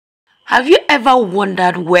Have you ever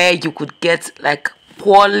wondered where you could get like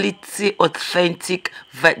quality, authentic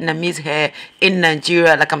Vietnamese hair in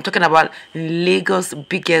Nigeria? Like I'm talking about Lagos'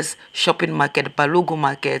 biggest shopping market, Balogo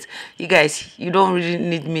Market. You guys, you don't really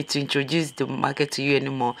need me to introduce the market to you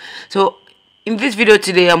anymore. So in this video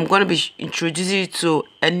today, I'm going to be introducing you to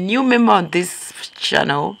a new member on this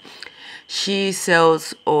channel. She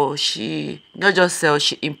sells, or she not just sells,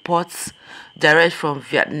 she imports direct from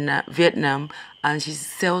Vietnam, and she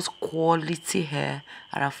sells quality hair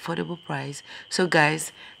at affordable price. So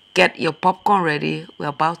guys, get your popcorn ready. We're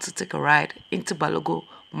about to take a ride into Balogo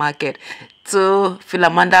Market to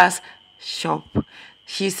Philomanda's shop.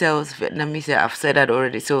 She sells Vietnamese hair. I've said that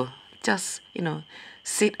already, so just, you know,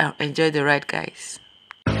 sit and enjoy the ride, guys.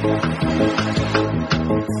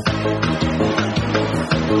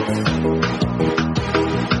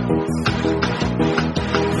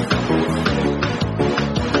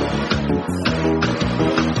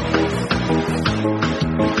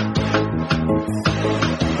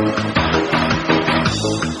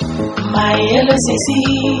 My yellow sissy,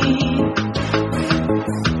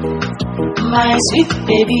 my sweet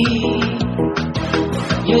baby,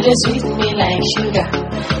 you just sweet me like sugar,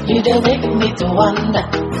 you don't make me to wonder,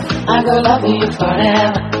 I go love you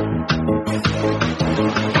forever.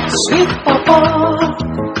 Sweet papa,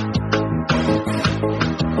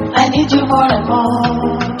 I need you more and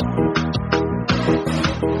more.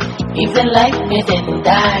 If they like me, then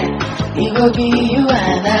die. It will be you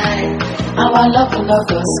and I. Our love will not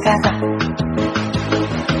go scatter.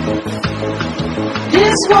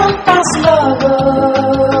 This one pass love.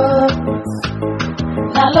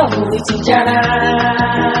 Now love with each other.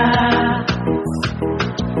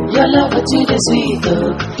 Your love to the sweet,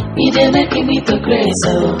 oh. It dey make me to grace,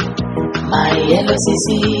 oh. My yellow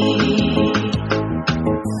sissy.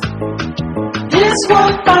 This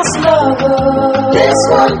one pass love. This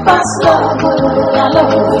one pass love. Now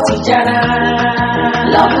love with each other.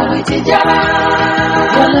 Love with each other.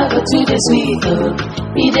 Your love to the sweet, oh.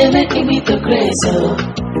 It dey make me to grace, oh.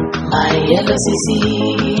 My yellow sissy.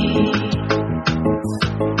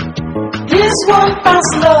 This one pass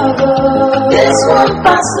love. This one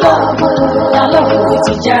pass love. Now love with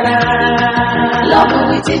each other. Love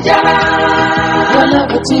with each other. Your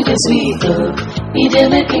love to the sweet, oh. It dey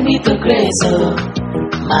make me to grace, oh.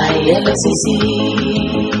 My yellow sissy.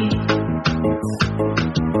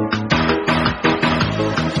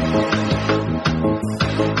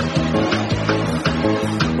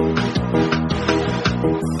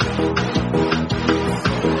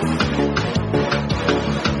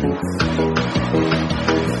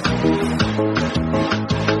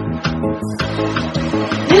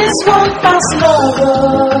 This one pass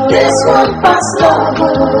love. This one pass love.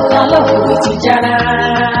 Now love with each other.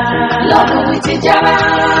 Love with each other.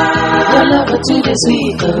 Your love to the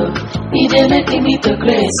sweet, oh. It dey make me to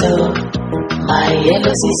grace, oh. My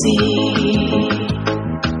yellow sissy.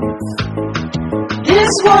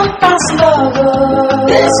 This one pass love.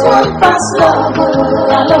 This one pass love.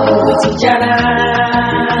 Now love with each other.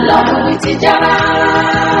 Love with each other.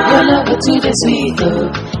 Your love to the sweet, oh.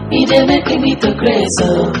 It dey make me to grace,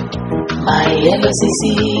 oh. My yellow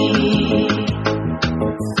sissy.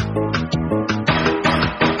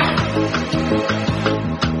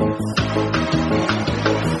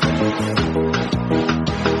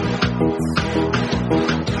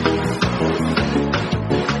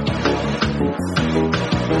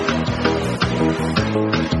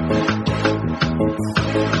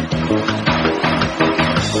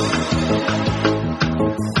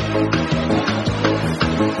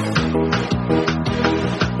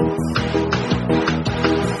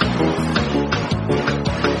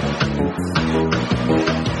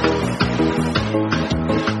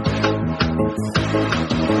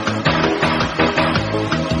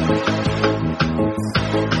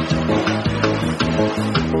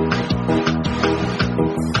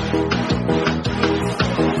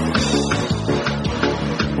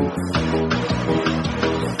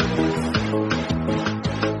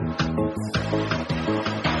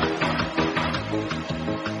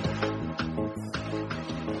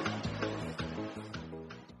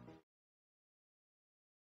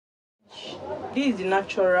 This is the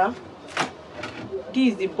natural.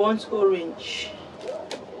 This is the burnt orange.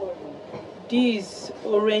 This is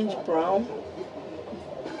orange brown.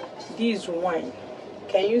 This is wine.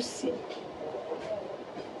 Can you see?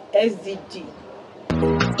 SDG.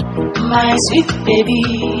 My sweet baby,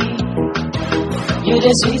 you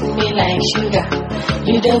just sweet me like sugar.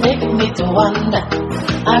 You don't make me to wonder.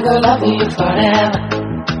 I go love you forever.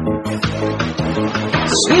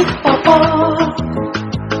 Sweet papa,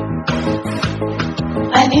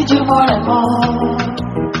 I need you more and more.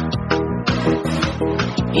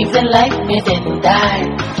 If they like me, then die.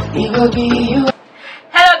 It will be you.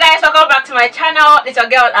 Hello guys, welcome back to my channel. It's your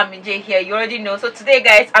girl AmmyJ here. You already know. So today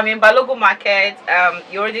guys, I'm in Balogun Market.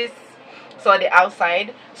 You already saw the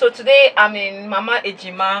outside. So today I'm in Mama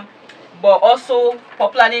Ejima, but also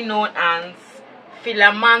popularly known as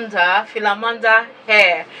Philamanda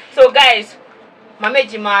hair. So guys, Mama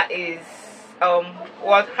Ejima is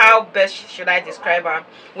how best should I describe her?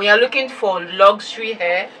 When you're looking for luxury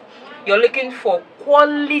hair, you're looking for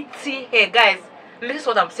quality hair, guys. This is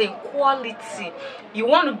what I'm saying, quality. You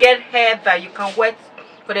want to get hair that you can wear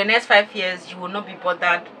for the next 5 years. You will not be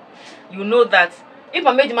bothered. You know that if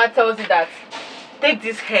Mama Ejima tells you that take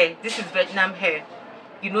this hair, this is Vietnam hair,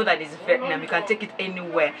 you know that it's Vietnam. You can take it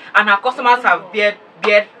anywhere, and her customers have bear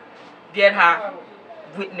her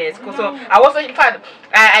witness. So I was, in fact,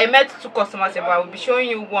 I met 2 customers, but I will be showing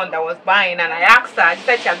you one that was buying, and I asked her. She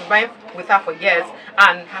said she has been buying with her for years,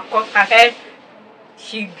 and her hair,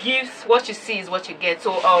 she gives what you see is what you get.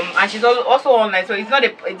 So and she's also online. So it's not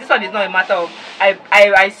this one is not a matter of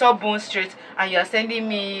I saw bone straight and you are sending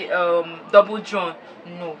me double drawn.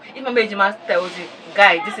 No, if Mama Ejima tells you,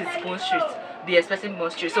 guys, this is bone straight, be expecting bone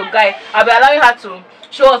straight. So guys, I'll be allowing her to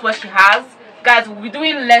show us what she has. Guys, we'll be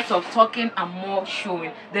doing less of talking and more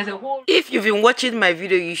showing. There's a whole... If you've been watching my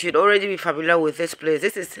video, you should already be familiar with this place.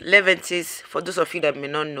 This is Leventis, for those of you that may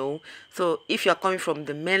not know. So if you're coming from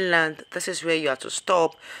the mainland, this is where you have to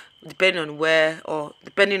stop, depending on where, or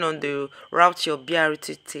depending on the route your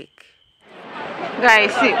BRT take.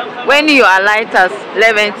 Guys, see, when you alight at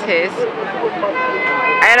Leventis,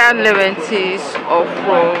 either Leventis or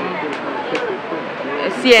from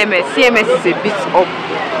CMS is a bit up,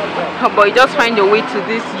 but you just find your way to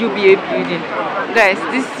this UBA building. Guys,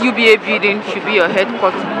 this UBA building should be your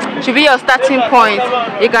headquarters, should be your starting point.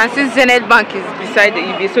 You can see Zenith Bank is beside the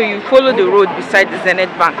UBA, so you follow the road beside the Zenith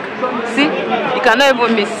Bank. See, you cannot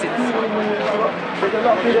even miss it.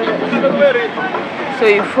 So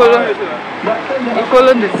you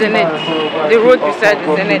follow the Zenith, the road beside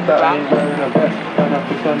the Zenith Bank.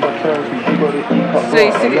 So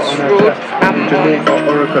you see this road,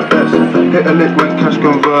 hit a lick when cash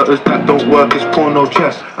converters that don't work, it's porno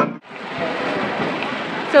chess.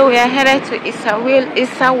 So we are headed to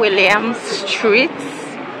Issa Williams Street.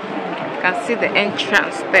 You can see the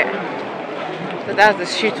entrance there. So that's the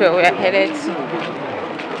street where we are headed to.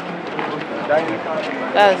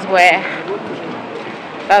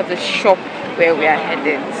 That's the shop where we are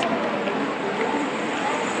headed.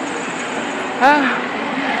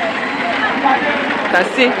 You can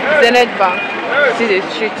see Zenith Bank. See the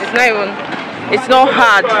street. It's not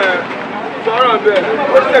hard.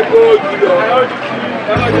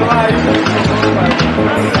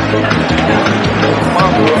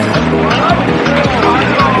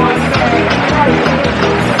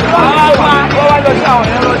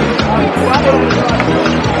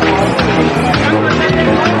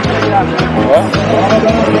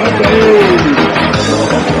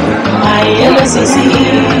 My yellow CC,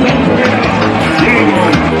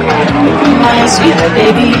 my sweet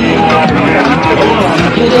baby,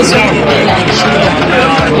 you just want me like sugar.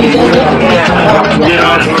 You don't love me forever.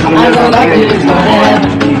 I will love you forever.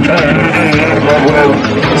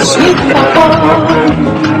 Sweet papa,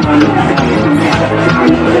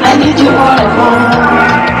 I need you all at home.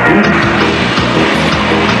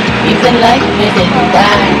 If they like me, then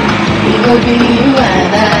die. It will be you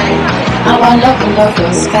and I. Our love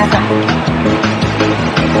will scatter.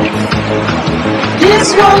 This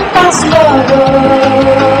one pass love.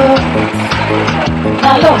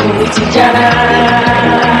 Now love with Tijana.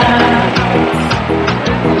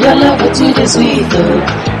 Your love to the sweet.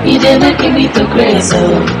 You didn't give me to grace.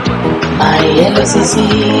 My yellow CC.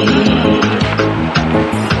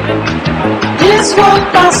 This one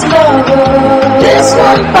pass love. This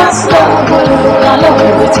one pass love. Now love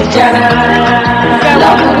with Tijana.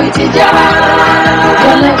 Love with Tijana.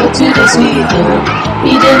 Your love to the sweet.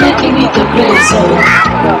 You didn't give me to grace.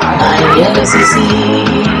 My yellow CC.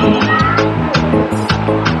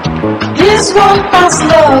 This one pass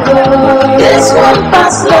love. This one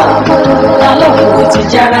pass love. Now love with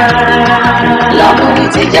Tijana. Love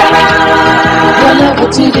with Tijana. Your love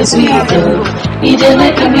to the sweet. You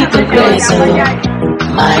didn't give me to grace.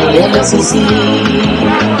 My yellow CC.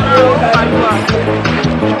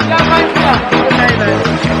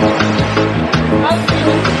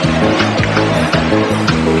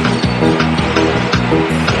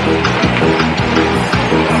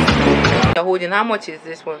 You're holding, how much is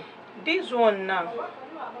this one? This one now,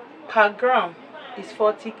 per gram, is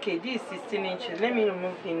 40k. This is 16 inches. Let me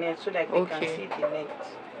remove the net so that we can see the net.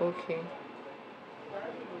 Okay.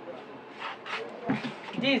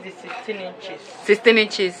 This is the 16 inches. 16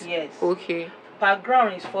 inches. Yes. Okay. Per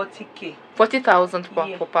gram is 40k. 40,000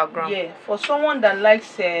 Yeah. per gram. Yeah. For someone that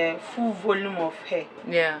likes a full volume of hair,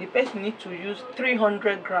 Yeah. the person needs to use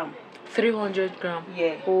 300 gram. 300 gram.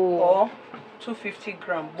 Yeah. Oh. Or 250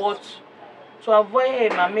 gram. But to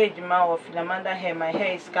avoid my AmmyJ or Philamanda hair, my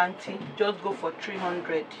hair is scanty, just go for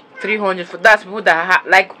 300. 300 for that's people that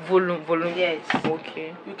like volume. Yes.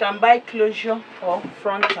 Okay. You can buy closure or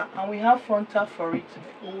frontal, and we have frontal for it.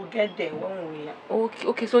 We will get there when we are.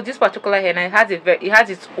 Okay. So this particular hair, it has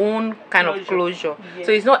its own kind of closure. Yes.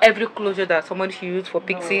 So it's not every closure that somebody should use for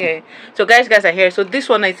pixie hair. So guys are here. So this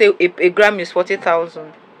one, I say a gram is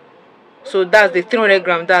 40,000. So that's the 300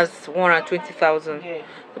 gram. That's 120,000. Yeah.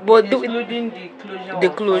 But including the closure. The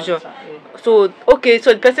closure. Frontal, yeah. So okay,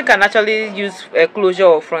 so the person can actually use a closure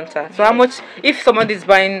or frontal. So how much if somebody is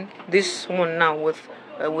buying this one now with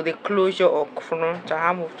a closure or frontal?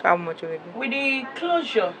 How much will it be? With the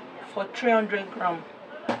closure for 300 gram,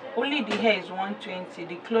 only the hair is 120.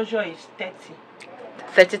 The closure is 30.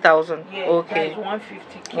 30,000. Yeah. Okay. That is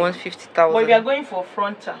 150k. 150,000. But if you are going for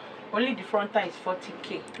frontal, only the frontal is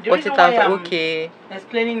 40k. The reason why 40,000. I'm Okay.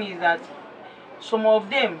 explaining is that some of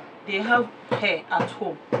them, they have hair at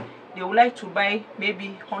home. They would like to buy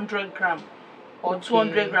maybe 100 gram or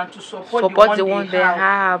 200 gram to support the one they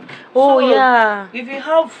have. Oh, so, yeah. if you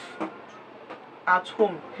have at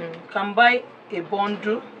home, you can buy a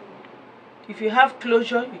bundle. If you have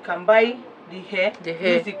closure, you can buy the hair.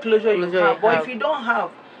 Use the closure you have. But if you don't have,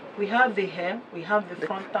 we have the hair, we have the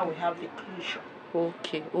frontal, we have the closure.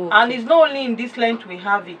 Okay. And it's not only in this length we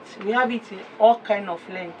have it. We have it in all kind of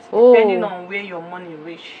lengths, depending on where your money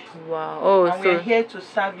reach. Wow. Oh, and we're here to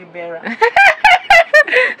serve you better.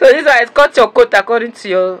 So this one is cut your coat according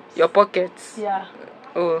to your pockets. Yeah.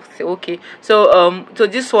 Oh, okay. So so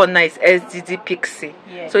this one is SDD Pixie.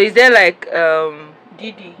 Yeah. So is there like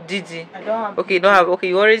Didi? I don't have. Okay, you don't have. Okay,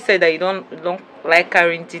 you already said that you don't like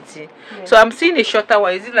carrying Didi. Yeah. So I'm seeing a shorter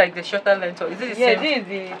one. Is it like the shorter length or is it the same? Yeah, this is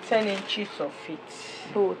the 10 inches of it.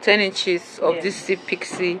 Oh, 10 inches of this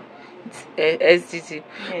Pixie SDD.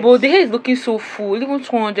 Yes. But the hair is looking so full. Even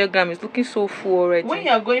 200 grams is looking so full already. When you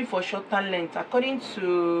are going for shorter length, according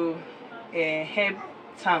to hair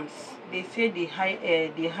terms, they say the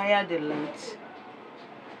higher the length,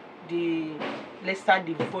 the lesser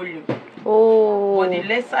the volume. Oh. But the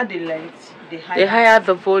lesser the length, the higher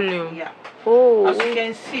the volume. Yeah. Oh. As you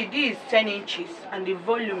can see, this is 10 inches and the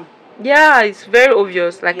volume. Yeah, it's very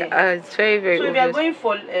obvious. Like it's very obvious. So if you are going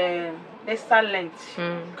for lesser length,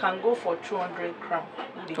 you can go for 200 gram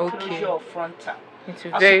with the closure of frontal. As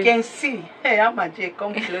you can see, hey, AmmyJ,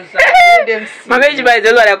 come closer. Let them see. My AmmyJ is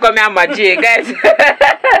the one that call me AmmyJ,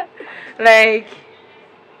 guys. Like,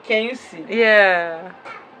 can you see? Yeah,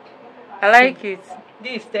 I like it.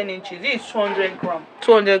 This is 10 inches. This is 200 grams.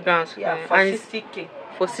 200 grams. Yeah, for 60k.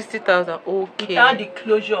 For 60,000. Okay. Without the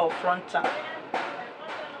closure of frontal.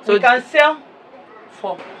 So we can sell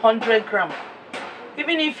for 100 grams.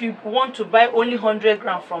 Even if you want to buy only 100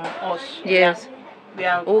 grams from us. Yes. We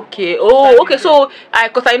are okay. Oh, okay. So,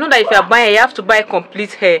 because I know that if you are buying, you have to buy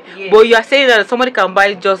complete hair. Yes. But you are saying that somebody can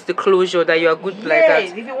buy just the closure, that you are good like that.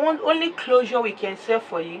 Yes. If you want only closure, we can sell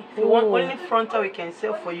for you. If you want only frontal, we can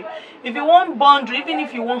sell for you. If you want bundle, even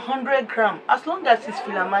if you want 100 grams, as long as it's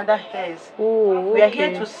Philamanda hairs, we are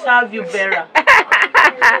here to serve you better.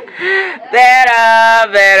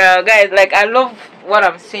 better, guys. Like I love what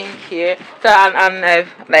I'm seeing here. So and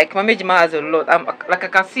like my AmmyJ has a lot. I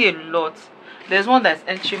can see a lot. There's one that's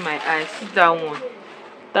entering my eyes. That one.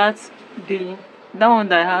 That's that one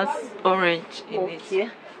that has orange in it. Yeah.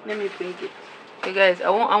 Let me bring it. Okay, guys. I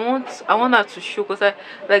want that to show because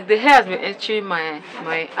like the hair has been entering my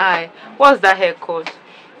eye. What's that hair called?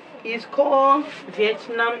 It's called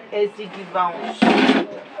Vietnam SDD Bounce.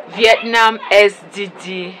 Vietnam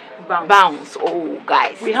SDD Bounce. Oh,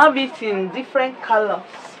 guys. We have it in different colors.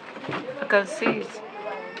 I can see it.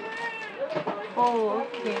 Oh,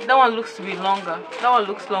 okay. That one looks to be longer. That one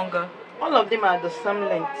looks longer. All of them are the same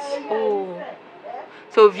length. Oh.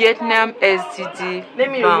 So Vietnam SDD.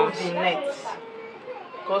 Let me remove the net.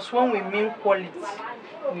 Because when we mean quality,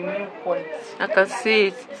 we mean quality. I can see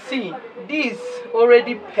it. See, this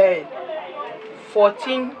already paired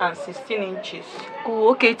 14 and 16 inches.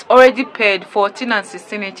 Oh, okay. It's already paired 14 and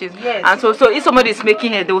 16 inches. Yes. And so if somebody is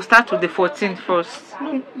making hair, they will start with the 14 first.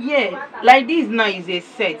 Yeah. Like this now is a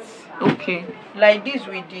set. Okay. Like this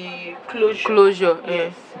with the closure. Closure,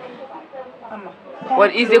 yes.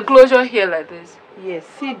 What is the closure here like this? Yes.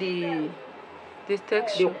 See the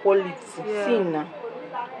texture. The quality. Yeah. See now.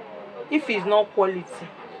 If it's not quality,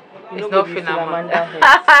 it's not Philamanda.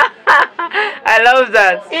 I love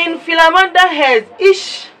that. In Filamanda hairs,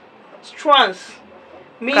 each strands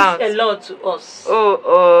means Counts. a lot to us.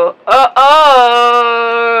 Oh.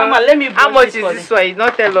 Mama, let me how much is for this one? You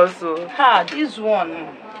not tell us so. This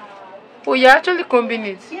one. Oh, you're actually combing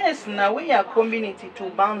it. Yes, now when you are combing it, it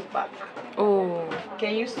will bounce back. Oh.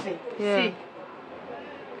 Can you see? Yeah. See.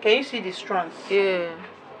 Can you see the strands? Yeah.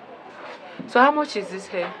 So how much is this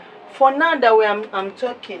hair? For now that way I'm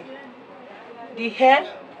talking, the hair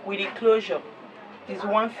with the closure is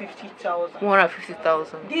 150,000.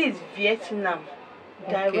 150,000. This is Vietnam.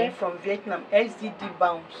 Direct from Vietnam. SDD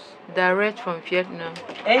bounce. Direct from Vietnam.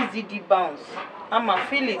 SDD bounce. I'ma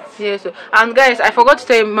feel it. Yes. And guys, I forgot to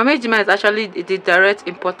tell you, AmmyJ is actually the direct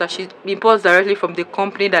importer. She imports directly from the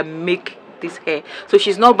company that make this hair. So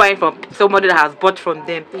she's not buying from somebody that has bought from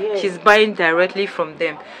them. Yes. She's buying directly from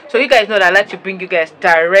them. So you guys know that I like to bring you guys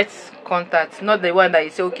direct contact, not the one that you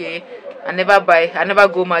say, okay, I never buy, I never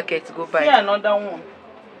go market to go buy. See another one.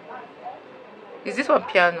 Is this one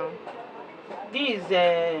piano? This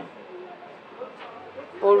is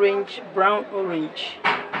orange, brown orange.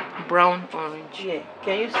 Brown orange. Yeah.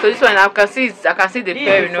 Can you see? So this one I can see the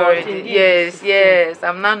pairing already. Yes, yes.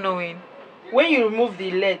 I'm not knowing. When you remove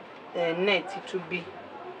the net, it will be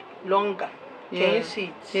longer. Yeah. Can you see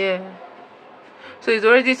it? Yeah. So it's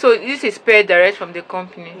already, so this is paired direct from the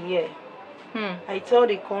company. Yeah. I tell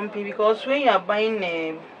the company, because when you are buying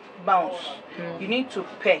a bounce, you need to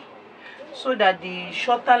pay so that the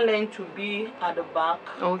shorter length will be at the back.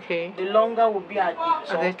 Okay. The longer will be at the top.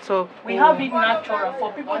 At the top. We have it natural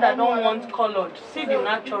for people that don't want colored. See the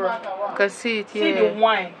natural. You can see it. Yeah. See the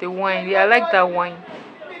wine. The wine. Yeah, I like that wine.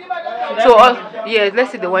 So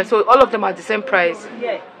let's see the wine. So all of them are the same price.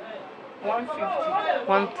 Yeah.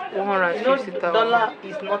 150. 150,000. Dollar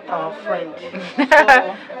is not our friend.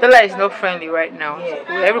 Dollar is not friendly right now. Yeah.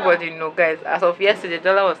 So everybody know, guys. As of yesterday,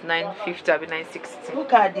 dollar was 950, 960.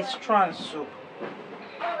 Look at the strands. So.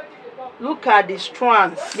 Look at the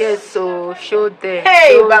strands. Yes. So show them.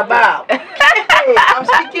 Hey, show Baba. Hey, I'm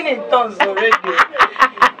speaking in tongues already.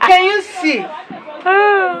 Can you see,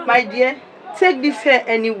 my dear? Take this hair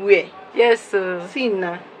anywhere. Yes, sir. See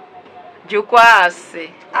now.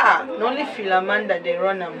 Only Filamanda they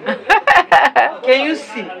run them. Can you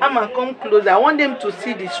see? I'ma come closer. I want them to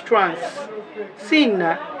see the strands. See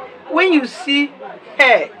now. When you see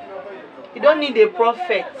hair, you don't need a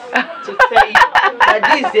prophet to tell you that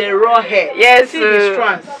this is a raw hair. Yes, see the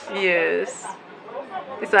strands. Yes.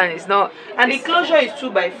 This one is not. And the closure is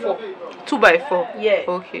 2x4. 2x4. Yeah.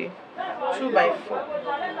 Okay. 2x4.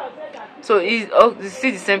 So you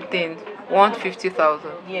see the same thing.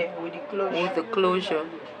 150,000. Yeah, with the closure. With the closure.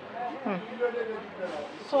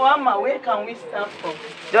 So Amma, where can we start from?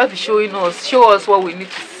 Just be showing us. Show us what we need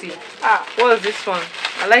to see. What is this one?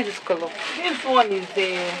 I like this color. This one is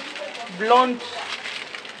the blonde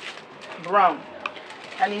brown,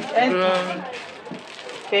 and it's SDD.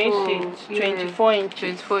 Can you see it? 24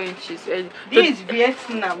 inches. 24 inches. This is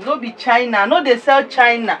Vietnam, no be China. No, they sell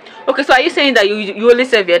China. Okay, so are you saying that you only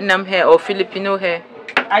sell Vietnam hair or Filipino hair?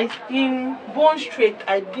 In Bone Straight,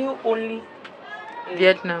 I deal only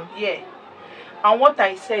Vietnam. Yeah. And what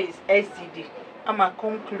I say is SDD. I'ma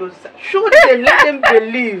come closer. Show them, let them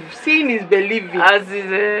believe. Seeing is believing. As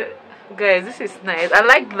is, guys, this is nice. I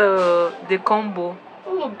like the combo.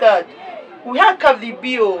 Oh God, we have Cardi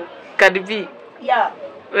B. Cardi B. Yeah.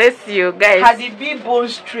 Let's see you guys. Cardi B Bone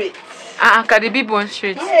Straight. Cardi B Bone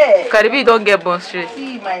Straight. Yeah. Cardi B don't get Bone Straight.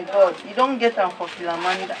 See, my God, you don't get them for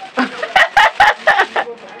Filamanda.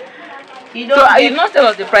 You not tell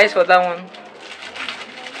us the price for that one.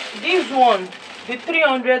 This one, the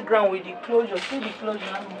 300 gram with the closure. See the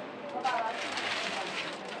closure.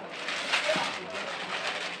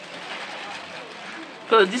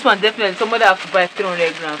 So this one definitely somebody have to buy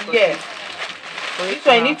 300 grams. Yeah. This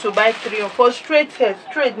one I need to buy 3. For straight hair,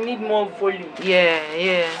 straight need more volume.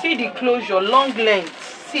 Yeah. See the closure, long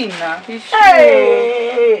length. See now.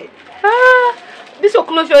 Hey. This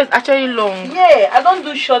closure is actually long. Yeah, I don't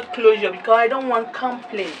do short closure because I don't want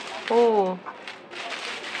complaint. Oh.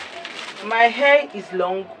 My hair is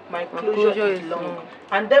long, my closure is long.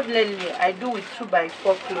 And definitely I do with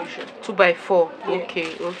 2x4 closure. 2x4.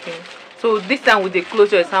 Yeah. Okay. So this time with the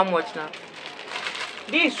closure is how much now?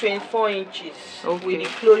 This is 24 inches with the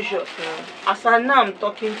closure. Yeah. As I now I'm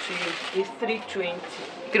talking to you, it's 320.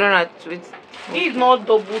 320. This is not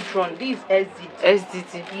double drawn, this is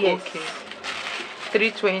SDT. Yes. Okay.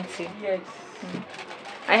 320. Yes.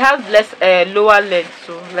 I have lower length,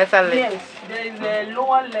 so lesser length. Yes, there is a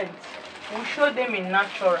lower length. We'll show them in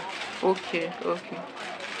natural. Okay.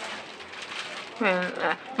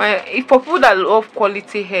 Well, for people that love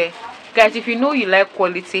quality hair, Guys, if you know you like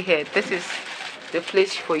quality hair, this is the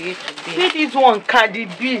place for you to be. See this one, Cardi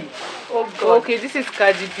B. Oh God. Okay, this is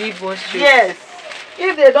Cardi B Bone Street. Yes.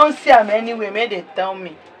 If they don't see them anyway, may they tell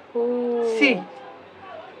me. Oh. See.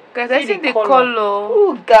 Guys, I see the color.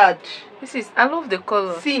 Oh God. This is, I love the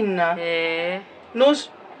color. See now. Yeah. No.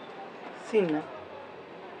 See now.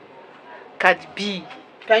 Cardi B.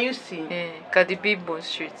 Can you see? Yeah. Cardi B Bone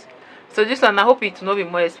Street. So this one, I hope it will not be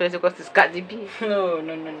more expensive because it's Cardi B. No.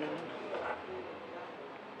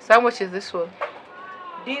 So how much is this one?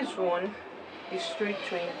 This one is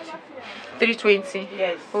 320. 320.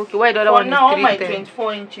 Yes. Okay. Why the other For one now, is all my 310?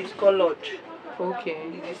 24 inches colored. Okay.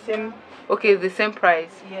 It's the same. Okay, the same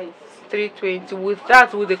price. Yes. 320 with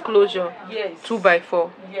that, with the closure. Yes.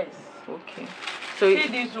 2x4. Yes. Okay. So See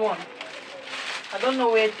this one. I don't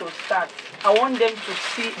know where to start. I want them to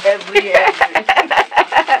see every.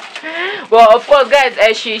 Well, of course,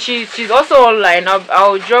 guys, she's also online.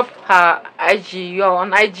 I'll drop her IG. You are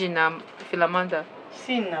on IG now, Philamanda.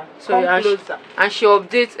 See now. So Come closer. And she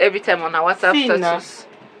updates every time on her WhatsApp See status.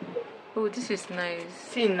 Oh, this is nice.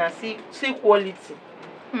 See now. See quality.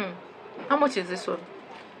 How much is this one?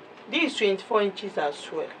 This is 24 inches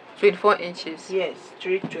as well. 24 inches. Yes,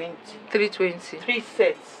 320. 320. 3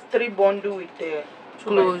 sets, 3 bundle with the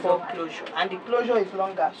 2x4 closure, and the closure is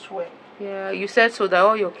long as well. Yeah, you said so that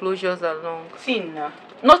all your closures are long. See now.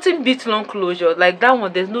 Nothing beats long closure. Like that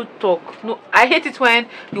one, there's no talk. No, I hate it when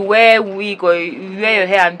you wear wig or you wear your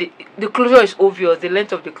hair and the closure is obvious. The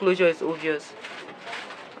length of the closure is obvious.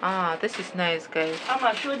 Ah, this is nice, guys.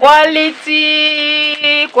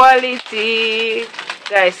 Quality.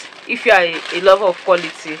 Guys, if you are a lover of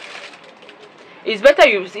quality, it's better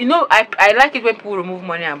you know. I like it when people remove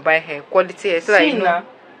money and buy hair quality hair. So see like, now.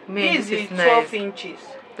 This is 12 nice. inches.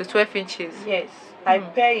 The 12 inches. Yes, I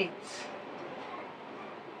pair it.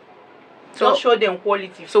 So just show them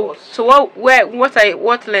quality. So first. so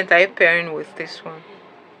what length are you pairing with this one?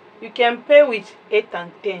 You can pair with 8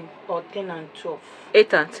 and 10 or 10 and 12.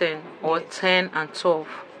 8 and 10 or 10 and 12.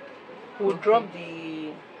 We'll drop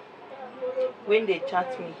the when they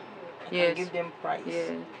chat me. I can give them price.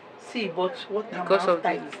 Yeah. See, but what because of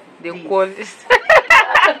the quality.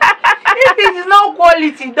 If it is not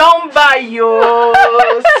quality, don't buy yo.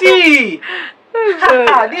 See.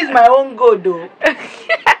 This is my own goal though.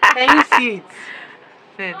 Can you see it?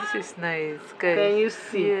 Yeah, this is nice. Guys. Can you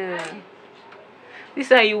see? Yeah. This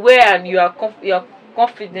one you wear and you are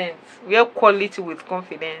confident. Wear quality with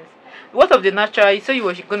confidence. What of the natural? You said you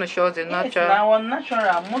were going to show us the natural. Yes, now on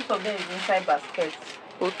natural, most of them is inside baskets.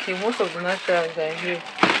 Okay, most of the naturals are here.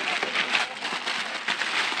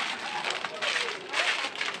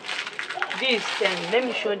 This 10. Let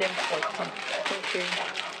me show them 14. Okay.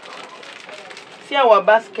 See our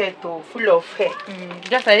basket full of hair.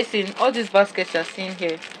 Just are you seeing all these baskets you're seeing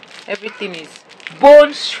here? Everything is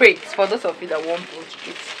bone straight for those of you that want bone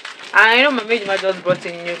straight. And I know my mate just brought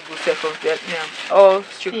in new boots from Vietnam. All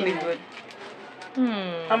strictly good.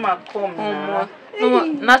 I'm a come now. No,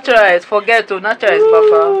 natural is forget to natural is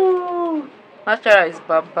baba. Natural is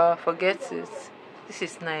baba. Forget it. This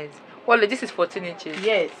is nice. Well, this is 14 inches.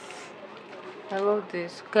 Yes. I love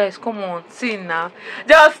this. Guys, come on. See now.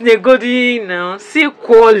 Just negotiate now. See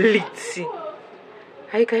quality.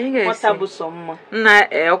 How can you guys what see? about some? Nah,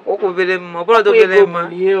 okobele mo. Brother obele mo.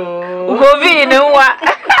 Yo. Ugovi ne wa.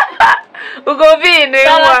 Ugovi ne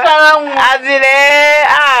wa. Azile.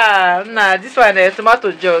 Nah, this one is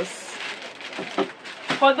tomato juice.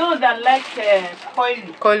 For those that like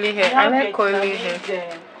curly hair. I like curly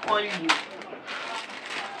hair.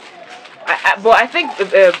 But I think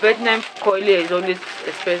Vietnam curly hair is always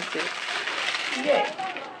expensive. Yeah.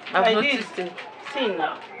 I've noticed it. See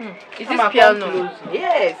now. Is this piano?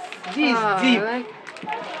 Yes. This is deep. Like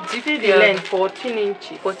deep. See the length, 14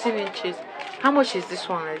 inches. 14 inches. How much is this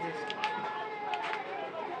one like this?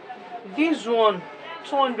 This one,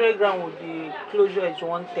 200 grams with the closure is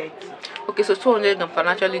 130. Okay, so 200 grams can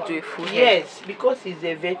actually do a full hair. Yes, because it's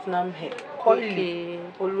a Vietnam hair. Curly,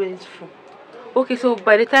 always full. Okay, so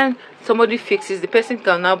by the time somebody fixes, the person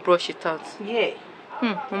can now brush it out. Yeah.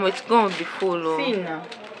 It's going to be full. Oh. See now.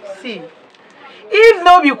 See. If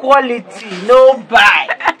no be quality, no buy.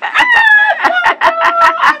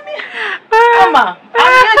 Mama,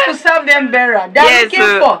 I'm here to serve them better. They're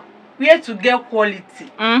looking for where to get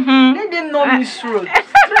quality. Let them know this road.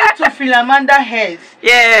 Straight to Philamanda hairs.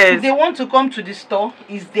 Yes. If they want to come to the store,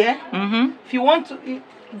 it's there. If you want to,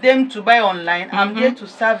 them to buy online. I'm there to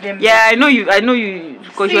serve them. Yeah, I know you,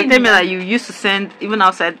 because you were telling me that you used to send even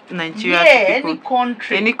outside Nigeria. Yeah, to people.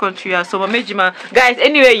 any country. Yeah. So Mamejima, guys,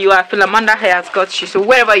 anywhere you are, Philamanda Hair has got you. So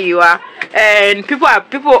wherever you are, and people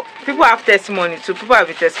have testimony too. People have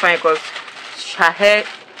been testifying because her hair,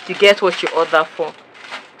 you get what you order for.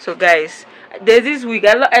 So guys, there's this wig.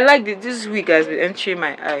 I like this wig has been entering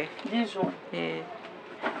my eye. This one. Yeah.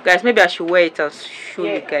 Guys, maybe I should wear it. I'll show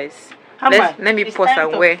you guys. Let me it's pause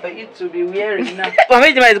and wear. for you to be wearing now.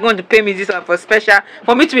 Mamejima is going to pay me this one for special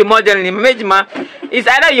for me to be modeling. Mamejima, it's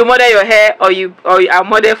either you model your hair or I'll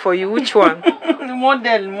model for you. Which one?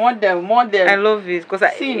 model. I love it because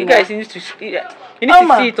you guys need to see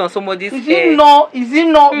it on somebody's is hair. Is it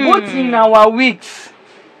not both in our wigs?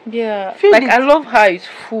 Yeah. Like I love how it's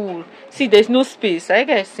full. See, there's no space. Are you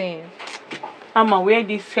guys seeing? I'ma wear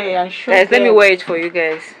this hair and show guys, let me wear it for you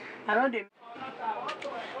guys. I know they...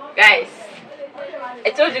 Guys, I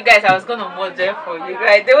told you guys I was gonna model for you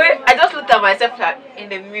guys. The way I just looked at myself in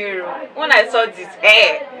the mirror when I saw this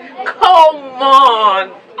hair. Come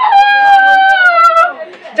on,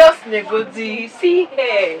 just negoti. See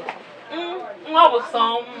hair. What was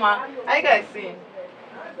some? Are you guys seeing?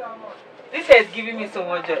 This hair is giving me so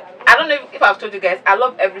much joy. I don't know if I've told you guys, I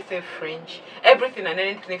love everything fringe. Everything and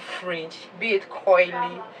anything fringe. Be it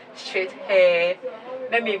coily, straight hair.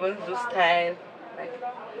 Let me even do style. Like,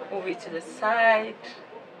 move it to the side.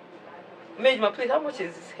 Mamejima, please, how much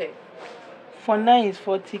is this hair? For now it's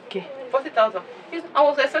 40k. 40,000. I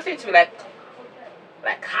was expecting it to be like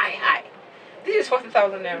high. This is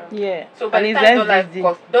 40,000 naira. Yeah. So by the time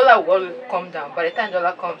dollar will come down. By the time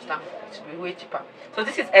dollar comes down, it will be way cheaper. So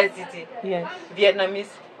this is SDT. Yes.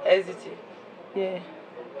 Vietnamese SDT. Yeah.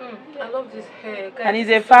 I love this hair, guys. And it's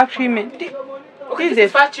a factory made. This is a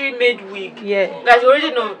factory made wig. Yeah. Guys, you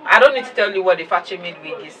already know. I don't need to tell you what the factory made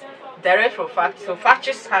wig is. Direct from factory. So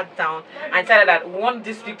factory sat down and decided that we want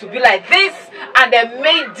this wig to be like this, and they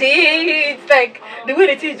made it. Like the way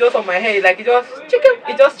it is just on my head, like it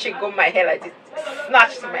just chick on my hair, like it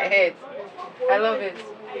snatched my head. I love it.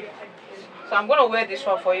 So I'm gonna wear this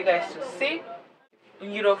one for you guys to see.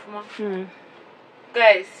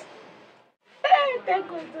 Guys.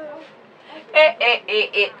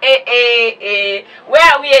 Where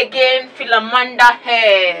are we again? Philamanda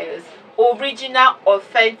hairs. Original,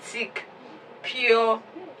 authentic, pure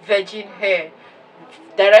virgin hair.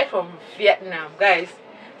 Direct from Vietnam. Guys,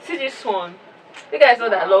 see this one. You guys know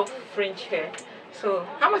that I love fringe hair. So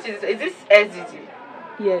how much is this? Is this SDG?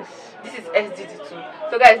 Yes. This is SDG too.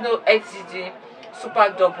 So guys know SDG super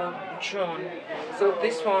double drawn. So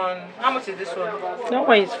this one, how much is this one? That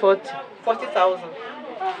one is 40,000.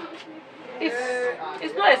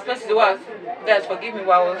 It's not expensive. What guys, forgive me,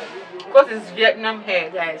 because it's Vietnam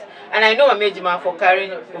hair, guys, and I know Mamejima for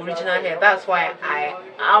carrying original hair. That's why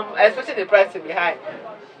I'm expecting the price to be high,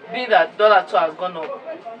 being that dollar too has gone up.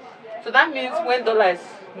 So that means when dollar is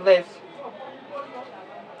less.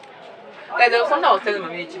 Guys, there was something I was telling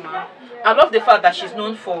Mamejima. I love the fact that she's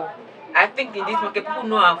known for, I think in this market people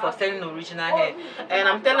know her for selling original hair, and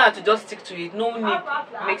I'm telling her to just stick to it. No need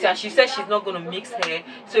mix her. She said she's not going to mix hair.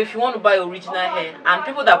 So if you want to buy original hair, and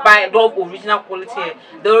people that love original quality hair,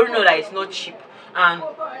 they already know that it's not cheap. And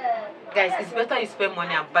guys, it's better you spend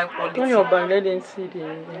money and buy quality. Turn your back, let them see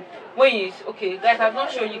the when you okay, guys, I've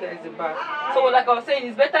not shown you guys the back. So like I was saying,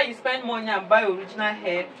 it's better you spend money and buy original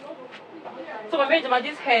hair. So Mamejima,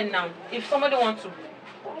 this hair now, if somebody wants to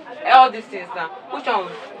all these things now, which one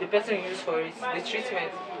would the person use for it? The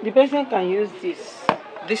treatment? The person can use this.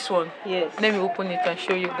 This one? Yes. Let me open it and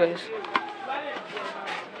show you guys.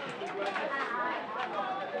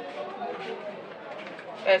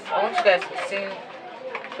 Yes, I want you guys to see.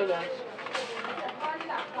 So that.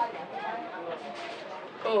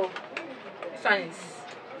 Oh, this one is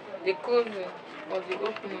the closing or the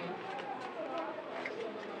opening.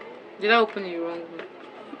 Did I open it wrong?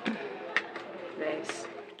 Nice.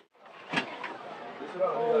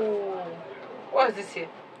 Oh, what is this here?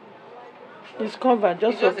 It's covered.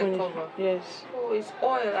 Just open it. Cover. Yes. Oh, it's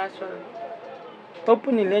oil actually.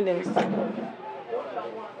 Open it, let them see.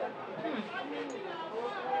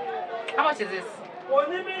 How much is this?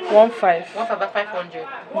 1,500.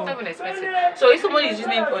 Not even expensive. So if someone is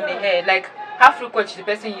using it on the hair, like how frequent should the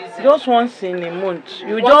person use it? Just once in a month.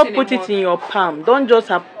 You just put it in your palm. Don't just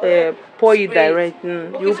pour it direct.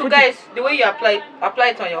 Okay, You so put guys, the way you apply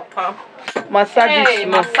it on your palm. massage it.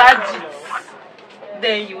 Massage it.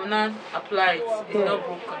 Then you will not apply it. It's not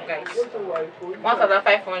broken, guys.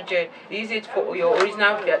 1,500. Use it for your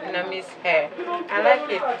original Vietnamese hair. I like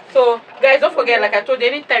it. So guys, don't forget, like I told you,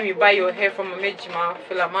 anytime you buy your hair from Mamejima,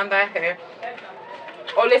 Philamanda hair,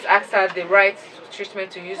 always ask her the right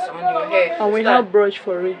treatment to use on your hair. And we have brush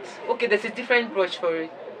for it. Okay, there's a different brush for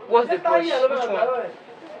it. What's the brush? Which one?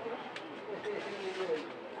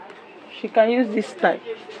 She can use this type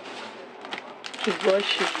to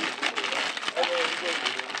brush it.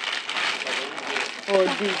 Or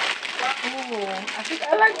this. Oh, I think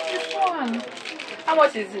I like this one. How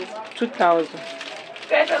much is this? 2,000.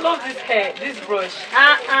 Guys, I love this hair, this brush.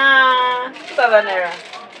 2,000 naira.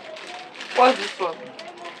 What's this for?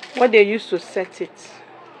 What they use to set it.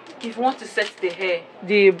 If you want to set the hair.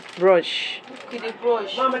 The brush. Okay, the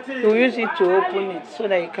brush. You use it to open it so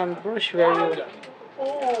that you can brush very well.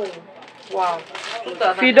 Oh, wow.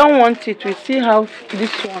 If you don't want it, we still have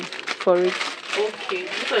this one for it. Okay,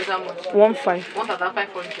 this one is how much? 1,500.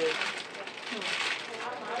 1,500.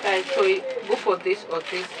 Guys, so you go for this or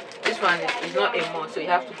this. This one is not a must, so you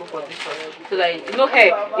have to go for this one. So that you know,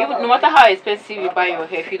 hair, even no matter how expensive you buy your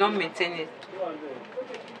hair, if you don't maintain it,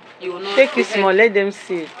 you will not. Shake it small, let them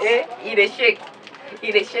see it. Eat a shake.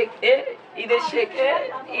 Eat a shake. Eat a shake.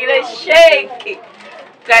 Eat a shake.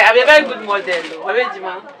 Guys, I'm a very good model. Though.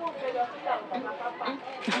 AmmyJ.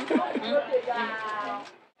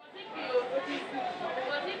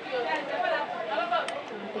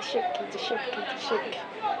 Shake.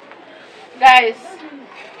 Guys,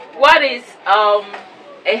 what is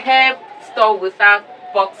a hair store without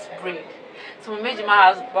box braid? So AmmyJ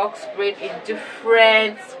has box braid in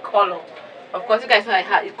different color. Of course, you guys know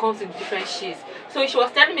it comes in different shades. So she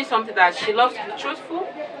was telling me something that she loves to be truthful.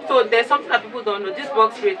 So there's something that people don't know. This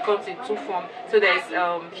box braid comes in two forms. So there's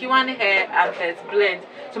human hair and there's blend.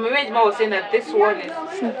 So AmmyJ was saying that this one is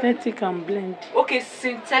synthetic and blend. Okay,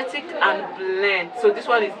 synthetic and blend. So this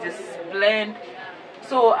one is this blend.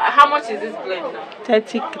 So how much is this blend now?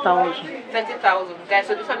 30,000. 30,000, guys.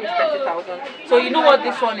 So this one is 30,000. So you know what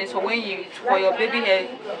this one is for when you for your baby hair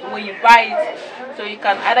when you buy it. So you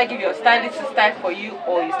can either give your stylist to style for you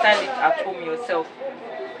or you style it at home yourself.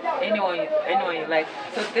 Anyone you like.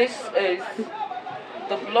 So this is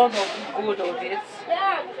the blonde of gold of this.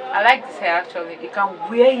 I like this hair actually. You can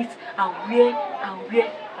wear it and wear and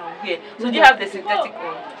wear and wear. So do you have the synthetic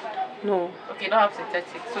one? No. Okay, you don't have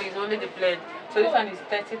synthetic. So it's only the blend. So this one is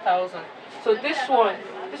 30,000. So this one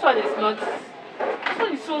is not. This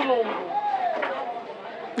one is so long.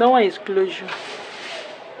 That one is closure.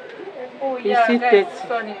 Oh You yeah, see guys, 30. this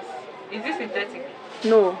one is this synthetic?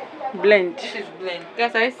 No, blend. This is blend.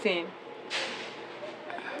 Guys, are you seeing?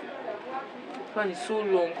 This one is so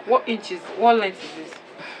long. What inches? What length is this?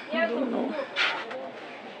 I don't know.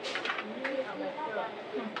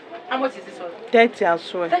 How much is this one? 30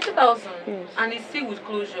 as well. 30,000. Yes. And it's still with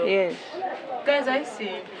closure. Yes. Guys, I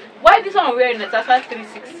see. Why this one wearing it? That's like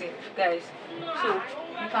 360, guys. So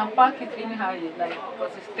you can pack it anyhow you like,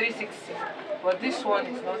 because it's 360. But this one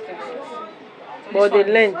is not 360. So But the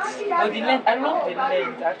length. But the length, I love the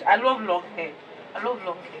length. I love long hair. I love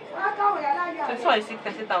long hair. So this one is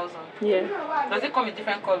 30,000. Yeah. Does it come in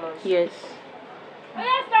different colors? Yes.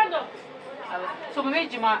 So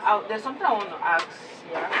AmmyJ, there's something I want to ask.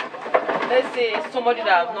 Yeah. Let's say somebody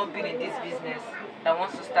that has not been in this business that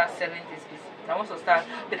wants to start selling this business. That wants to start.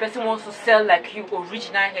 The person wants to sell like you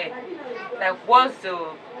original hair. Like, what's the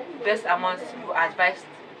best amount you advise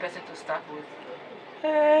the person to start with?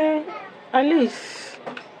 At least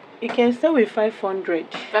you can start with 500.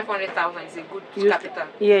 500,000 is a good capital.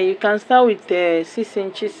 Yeah, you can start with 6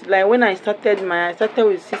 inches. Like when I started I started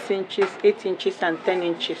with 6 inches, 8 inches, and 10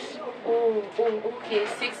 inches. Oh, okay.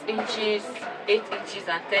 6 inches, 8 inches,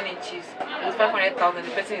 and 10 inches. With 500,000, the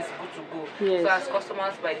person is good to go. Yes. So as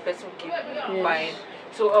customers buy, the person will keep Yes. buying.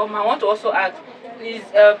 So I want to also ask, is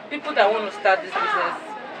people that want to start this business,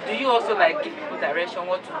 do you also like give people direction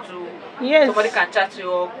what to do? Yes. Somebody can chat to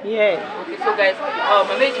you. Yeah. Okay, so guys,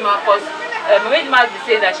 AmmyJ, because AmmyJ has been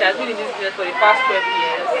saying that she has been in this business for the past 12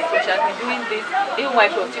 years. So she has been doing this even while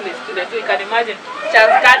she was still a student. So you can imagine she has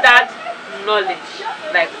gathered knowledge,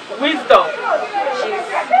 like wisdom.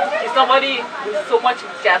 She's somebody with so much.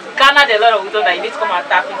 She has garnered a lot of wisdom that you need to come and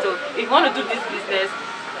tap into. If you want to do this business,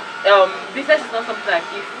 business is not something like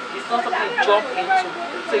it's not something you jump into.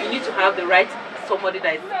 So you need to have the right somebody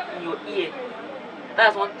that is in your ear.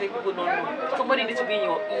 That's one thing people don't know. Somebody needs to be in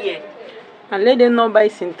your ear. And let them not buy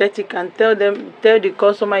synthetic and tell the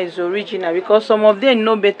customer is original, because some of them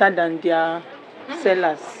know better than their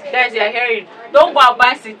sellers. Guys, you are hearing. Don't go and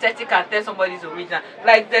buy synthetic and tell somebody is original.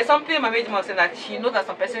 Like there's something AmmyJ was saying that she knows that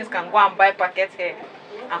some persons can go and buy packet hair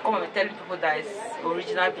and come and be telling people that it's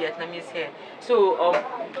original Vietnamese hair. So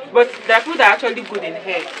but there are people that are actually good in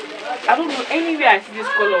hair. I don't know, anywhere I see this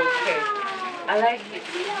color of hair, I like it.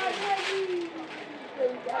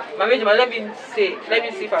 Mami, let me see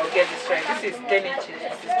if I'll get this right. This is 10 inches,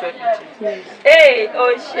 this is 12 inches. Yes. Hey,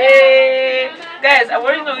 oh shit! Guys, I'm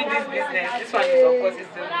already knowing this business. This one is, of course, is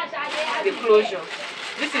the closure.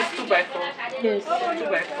 This is 2x4. Yes.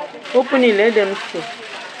 2x4. Open it, let them see.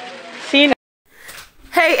 See.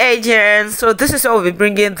 Hey agents, so this is how we'll be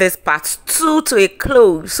bringing this part 2 to a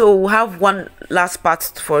close. So we'll have one last part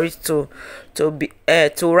for it to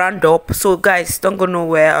round up. So guys, don't go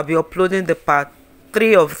nowhere. I'll be uploading the part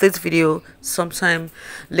 3 of this video sometime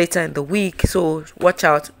later in the week, so watch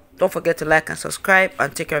out. Don't forget to like and subscribe,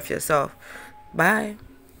 and take care of yourself. Bye.